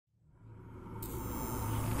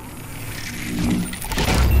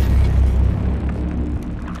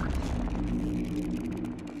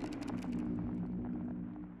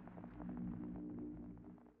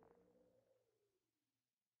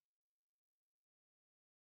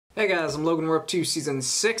Hey guys, I'm Logan. We're up to Season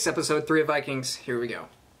 6, Episode 3 of Vikings. Here we go.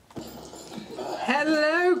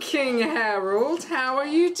 Hello, King Harold. How are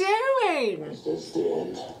you doing? That's the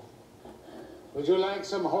end. Would you like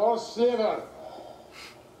some horse liver?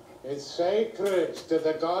 It's sacred to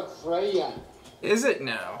the god Freya. Is it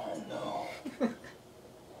now? I know.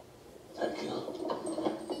 Thank you.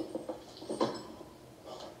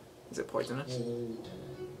 Is it poisonous? You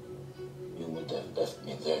would have left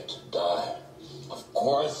me there to die. Of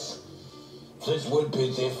course, this would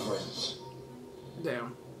be different.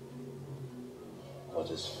 Damn. What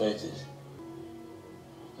is fated?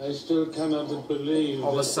 I still cannot believe.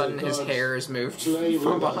 All of a sudden, his hair is moved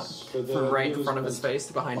from right in front of his face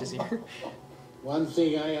to behind his ear. One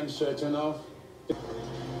thing I am certain of.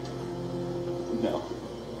 No.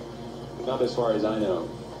 Not as far as I know.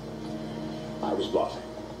 I was bluffing.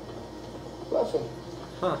 Bluffing?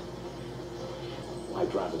 Huh. I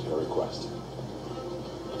granted her request.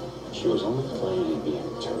 She was only plainly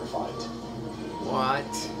being terrified. What?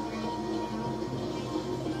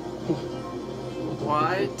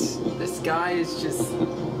 What? This guy is just...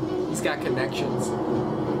 he's got connections.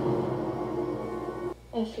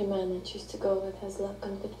 Every man I choose to go with has luck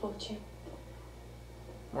and good fortune.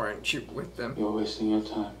 Weren't you with them? You're wasting your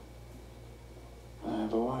time. I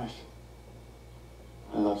have a wife.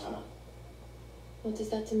 I love her. What is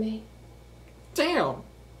that to me? Damn!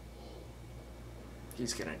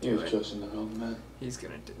 He's gonna do You've it. chosen the wrong man. He's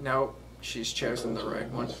gonna do... No, she's chosen the right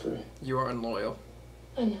one. You are unloyal.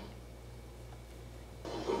 I know.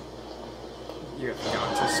 You have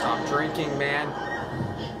got to stop drinking, man.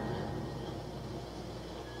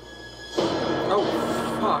 Oh,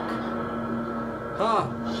 fuck. Huh.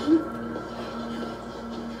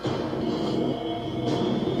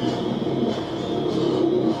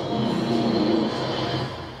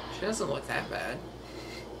 She doesn't look that bad.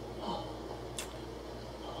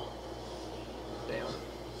 Damn.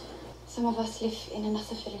 Some of us live in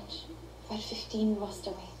another village, where 15 lost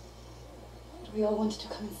away. We all wanted to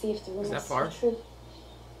come and see if the rumors that far? were true.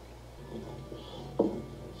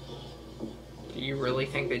 Do you really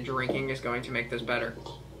think that drinking is going to make this better?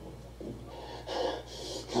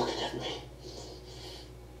 Look at me.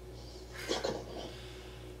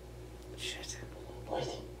 Shit. Wait.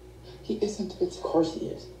 He isn't. Of course he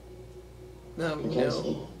is. No,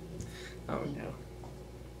 no. Oh no.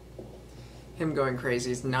 Him going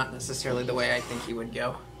crazy is not necessarily the way I think he would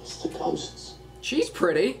go. It's the ghosts. She's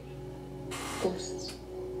pretty. Ghosts.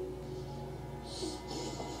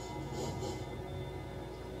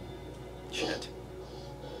 Shit.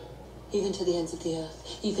 Even to the ends of the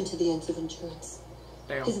earth, even to the ends of endurance.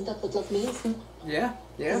 Damn. Isn't that what love means? Yeah,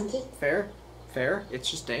 yeah. Isn't it? Fair. Fair.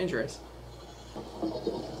 It's just dangerous.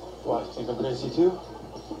 What, think I'm crazy too?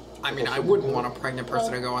 I mean, I wouldn't want a pregnant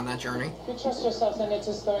person to go on that journey. You trust yourself, then it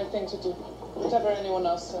is the right thing to do. Whatever anyone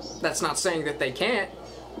else says. That's not saying that they can't.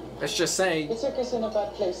 That's just saying You took us in a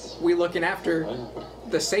bad place. we're looking after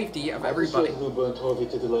the safety of everybody. Who burnt Harvey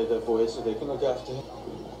to delay their voyage so they can look after him?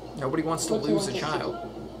 Nobody wants to What do you lose a want us to child. do?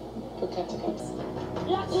 Look at the cats.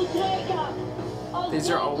 These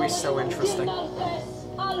are always so interesting.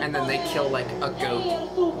 And then they kill, like, a goat.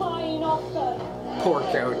 Poor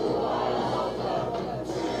goat.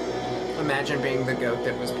 Imagine being the goat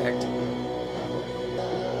that was picked.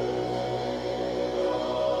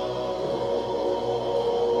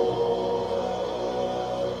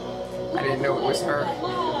 I didn't know it was her.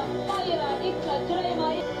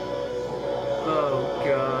 Oh,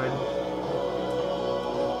 God.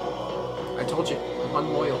 I told you, I'm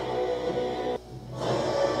unloyal.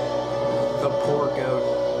 The poor goat.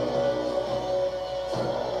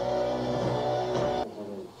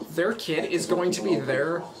 Their kid is going to be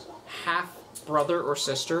their half-brother or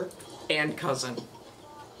sister and cousin.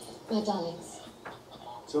 My darlings.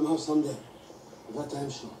 Somehow, someday. That damn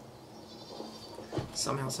sure.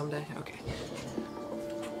 Somehow, someday? Okay.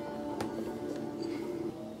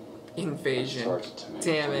 Invasion.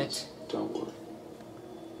 Damn it. Don't worry.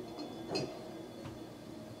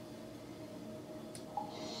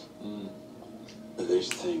 These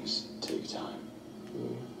things take time.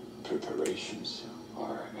 Preparations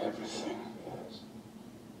are everything.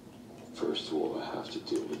 First of all, I have to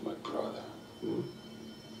deal with my brother.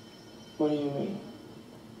 What do you mean?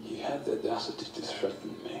 He had the audacity to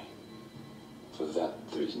threaten me. For that,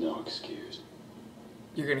 there is no excuse.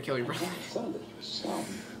 You're gonna kill your brother. I thought that he was sound.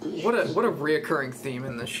 What a reoccurring theme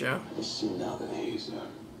in this show. I see now that he's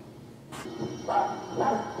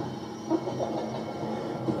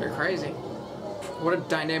You're crazy. What a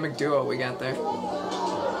dynamic duo we got there.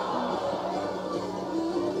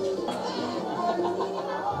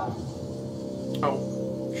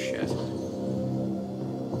 Oh, shit.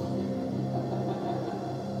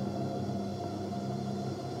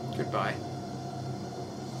 goodbye.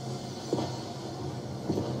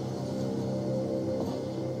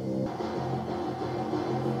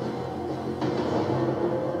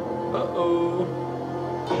 Uh-oh.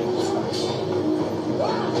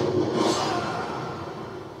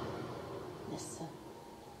 Listen.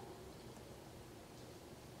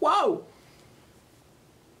 Whoa!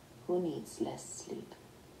 Who needs less sleep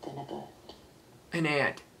than a bird? An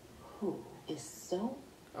ant. Who is so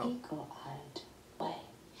Oh. eagle-eyed? Way.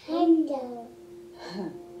 I'm down.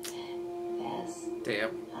 Yes,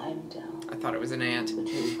 Damn. I'm down. I thought it was an ant. But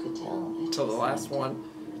who could tell? Until the last one.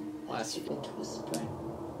 Last it was spring.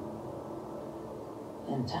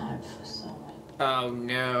 And time for sowing. Oh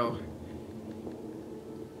no.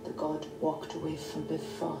 The god walked away from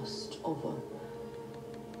Bifrost over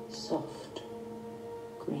soft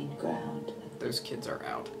green ground. Those kids are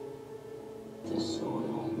out. The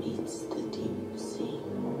soil meets the deep sea.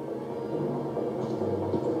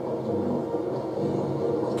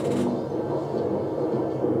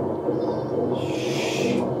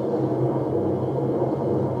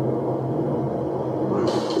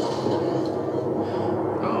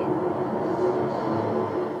 Oh.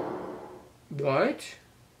 What?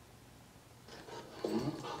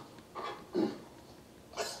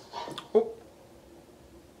 Oh.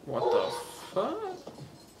 What the fuck?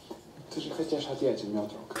 Ты же хотел отъять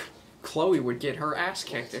мётрок. Chloe would get her ass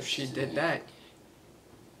kicked if she did that.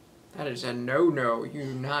 That is a no-no. You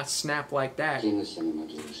do not snap like that.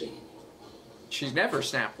 She's never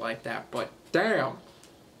snapped like that, but damn.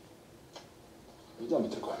 Идем в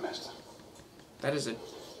другое место. That is a...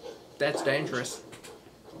 That's dangerous.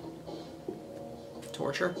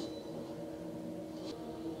 Torture?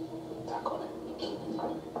 Так он.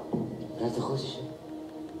 Брат, ты хочешь?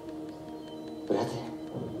 Брат?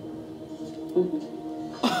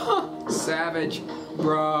 Savage,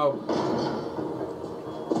 bro.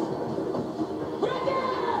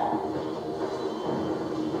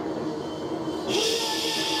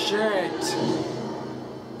 Shit.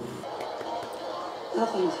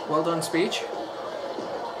 Well done speech.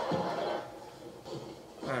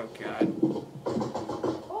 Oh god.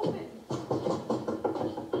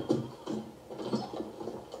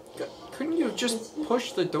 Couldn't you have just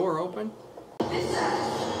pushed the door open?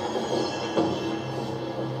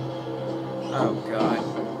 Oh god.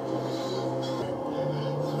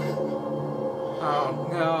 Oh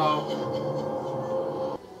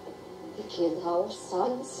no. You killed our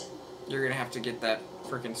sons. You're gonna have to get that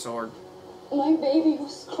freaking sword. My baby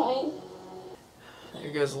was crying.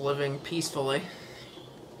 There goes living peacefully.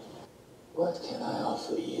 What can I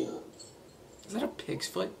offer you Is that a pig's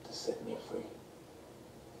foot? to set me free?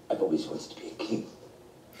 I've always wanted to be a king.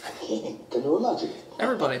 A king? Can you imagine?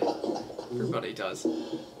 Everybody does.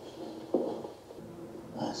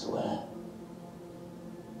 I swear.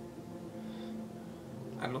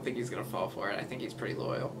 I don't think he's gonna fall for it. I think he's pretty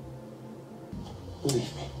loyal.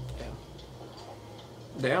 Believe me.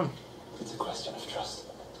 Damn. It's a question of trust.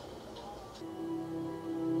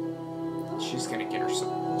 She's gonna get her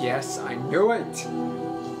some. Yes, I knew it!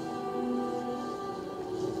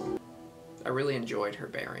 I really enjoyed her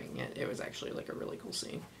burying it. It was actually like a really cool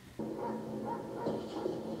scene.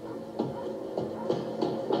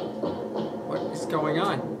 What is going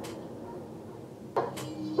on?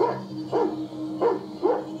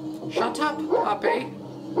 Shut up, puppy!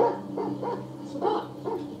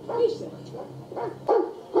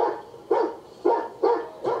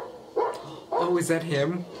 Oh, is that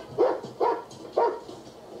him?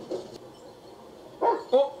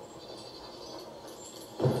 Oh!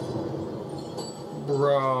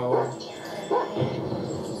 Bro.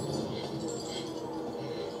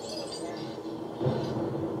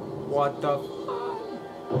 What the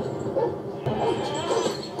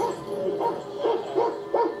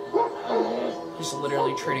He's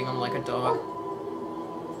literally treating him like a dog.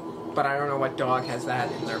 But I don't know what dog has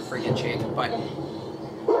that in their friggin' cheek, but...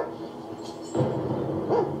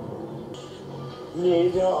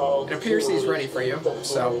 It appears he's ready for you,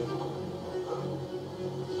 so...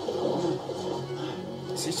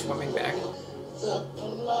 Is he swimming back? The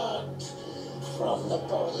blood from the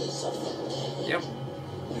bones of the dead. Yep.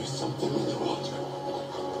 There's something in the water.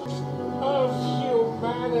 Of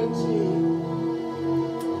humanity.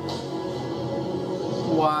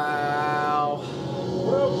 Wow.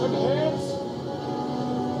 Broken heads.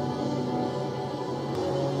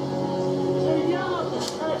 They're young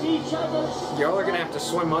at each other's Y'all are gonna have to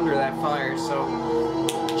swim under that fire, so...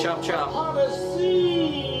 Chop chop. on a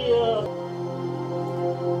sea.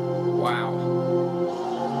 Wow.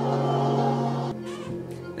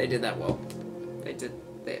 They did that well. They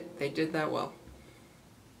did that well.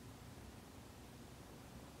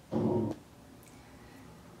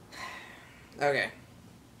 Okay.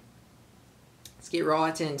 Let's get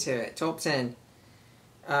right into it. Top 10.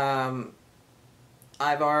 Ivar,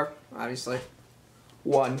 obviously.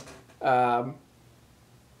 1. I'm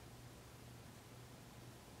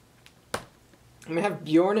going to have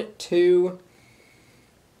Bjorn at 2.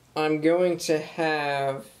 I'm going to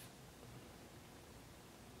have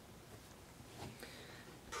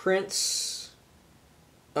Prince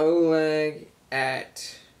Oleg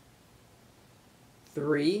at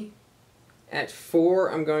 3. At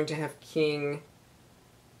 4, I'm going to have King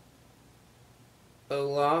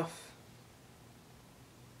Olaf.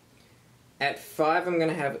 At 5, I'm going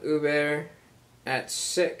to have Uber. At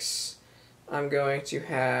 6, I'm going to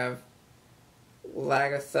have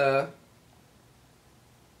Lagatha.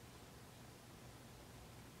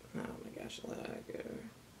 Oh my gosh,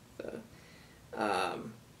 Lagatha.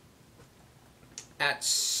 At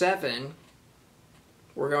 7,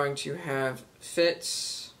 we're going to have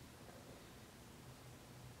Fitz,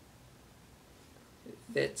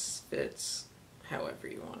 however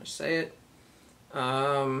you want to say it.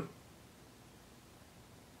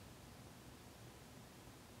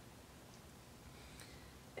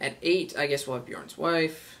 At 8, I guess we'll have Bjorn's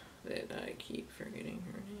wife. That I keep forgetting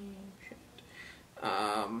her name. Shit.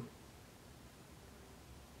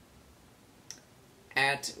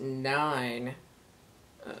 At 9,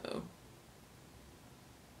 uh-oh.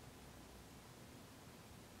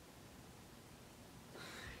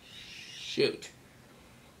 Shoot.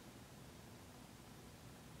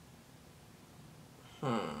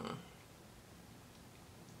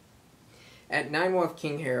 At 9, we'll have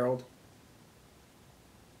King Harold.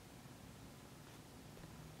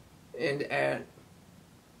 And at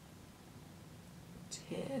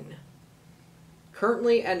 10.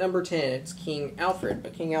 Currently at number 10, it's King Alfred,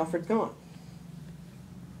 but King Alfred's gone.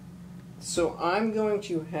 So I'm going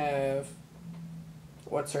to have,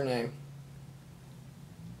 what's her name?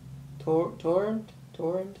 Torrent?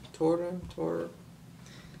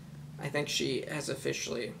 I think she has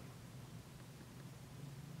officially,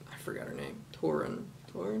 I forgot her name. Torrent.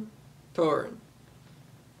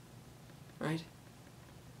 Right?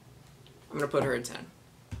 I'm going to put her at 10.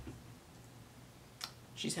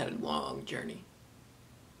 She's had a long journey.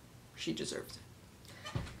 She deserves it.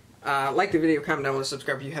 Like the video, comment down below,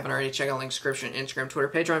 subscribe if you haven't already. Check out the link description, Instagram, Twitter,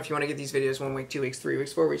 Patreon if you want to get these videos 1 week, 2 weeks, 3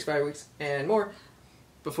 weeks, 4 weeks, 5 weeks, and more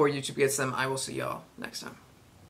before YouTube gets them. I will see y'all next time.